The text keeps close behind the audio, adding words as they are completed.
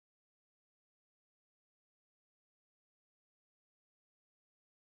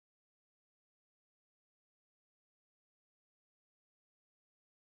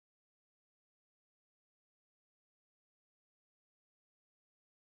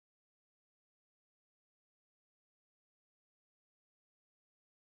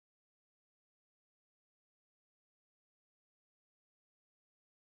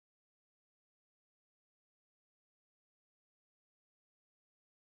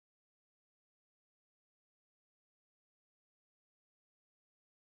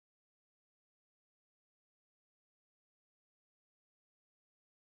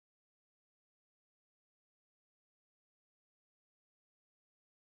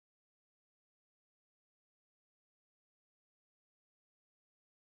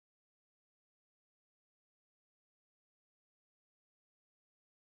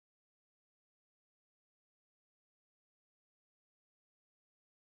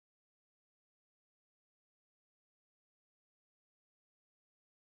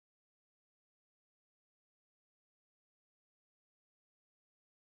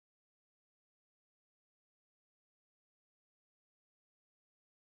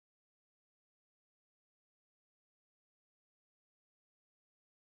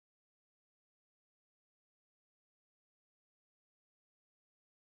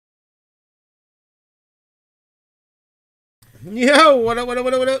Yo, what up, what up,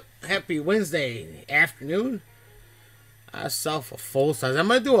 what up, what up? Happy Wednesday afternoon. I self a full size. I'm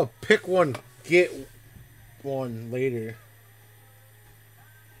gonna do a pick one, get one later.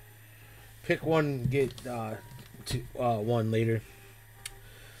 Pick one, get one later.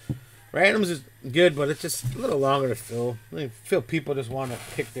 Randoms is good, but it's just a little longer to fill. I feel people just want to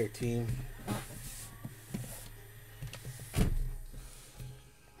pick their team.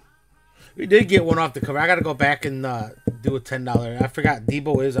 We did get one off the cover. I got to go back and do a $10. I forgot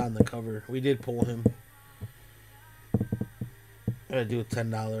Debo is on the cover. We did pull him. I got to do a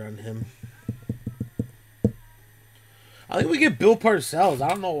 $10 on him. I think we get Bill Parcells. I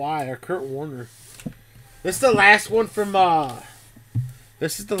don't know why. Or Kurt Warner. This is the last one from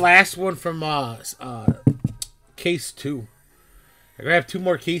case 2. I grabbed 2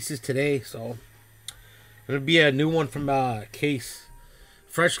 more cases today, so it'll be a new one from case.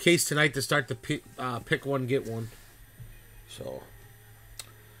 Fresh case tonight to start the pick one, get one. So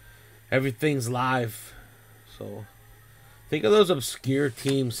everything's live. So think of those obscure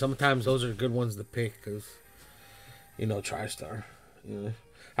teams. Sometimes those are good ones to pick because, you know, TriStar. You know.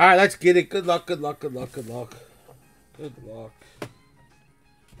 All right, let's get it. Good luck, good luck, good luck, good luck. Good luck.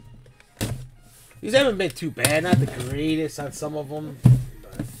 These haven't been too bad. Not the greatest on some of them. But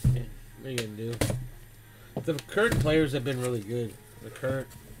yeah, what are you going to do? The current players have been really good. The current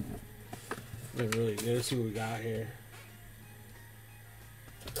been really good. Let's see what we got here.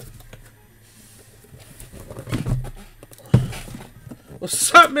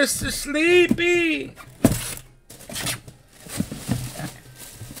 What's up, Mr. Sleepy?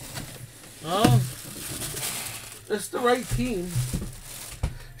 Oh, it's the right team.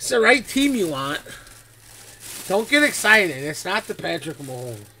 It's the right team you want. Don't get excited. It's not the Patrick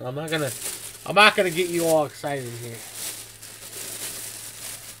Mahomes. I'm not gonna get you all excited here.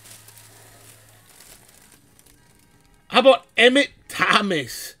 How about Emmett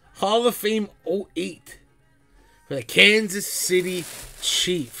Thomas, Hall of Fame '08 for the Kansas City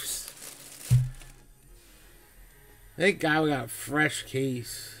Chiefs? Thank God we got a fresh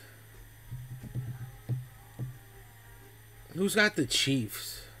case. Who's got the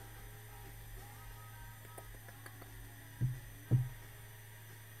Chiefs?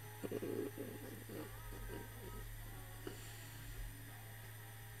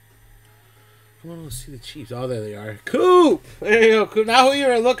 Come on, let's see the Chiefs. Oh, there they are. Coop! There you go, Coop. Now who you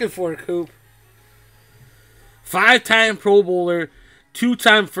were looking for, Coop. 5-time Pro Bowler,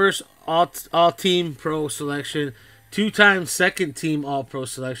 2-time first all-team Pro selection, 2-time second-team All-Pro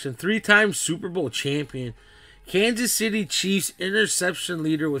selection, 3-time Super Bowl champion, Kansas City Chiefs interception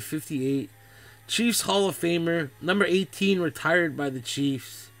leader with 58, Chiefs Hall of Famer, number 18 retired by the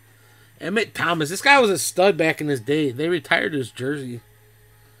Chiefs. Emmett Thomas. This guy was a stud back in his day. They retired his jersey.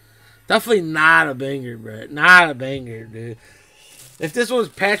 Definitely not a banger, Brett. Not a banger, dude. If this was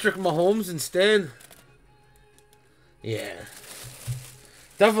Patrick Mahomes instead, yeah.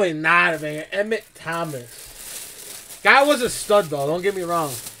 Definitely not a banger. Emmett Thomas. Guy was a stud, though. Don't get me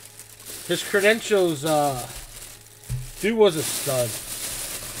wrong. His credentials, dude was a stud.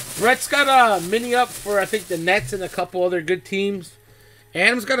 Brett's got a mini up for, I think, the Nets and a couple other good teams.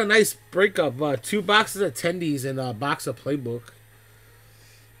 Adam's got a nice breakup. 2 boxes of Tendies and a box of Playbook.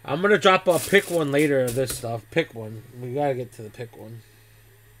 I'm going to drop a pick one later of this stuff. Pick one. We got to get to the pick one.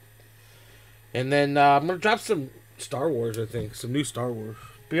 And then I'm going to drop some Star Wars, I think. Some new Star Wars.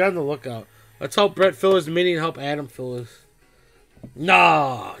 Be on the lookout. Let's help Brett fill his mini and help Adam fill his.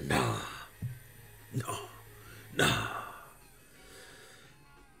 No.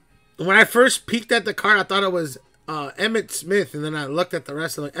 When I first peeked at the card, I thought it was Emmitt Smith. And then I looked at the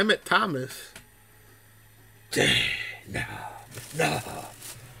rest of it. Emmett Thomas. No.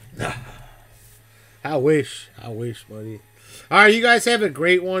 I wish, buddy. All right, you guys have a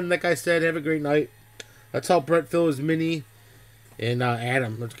great one. Like I said, have a great night. Let's help Brett fill his mini. And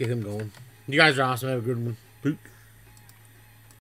Adam, let's get him going. You guys are awesome. Have a good one. Peace.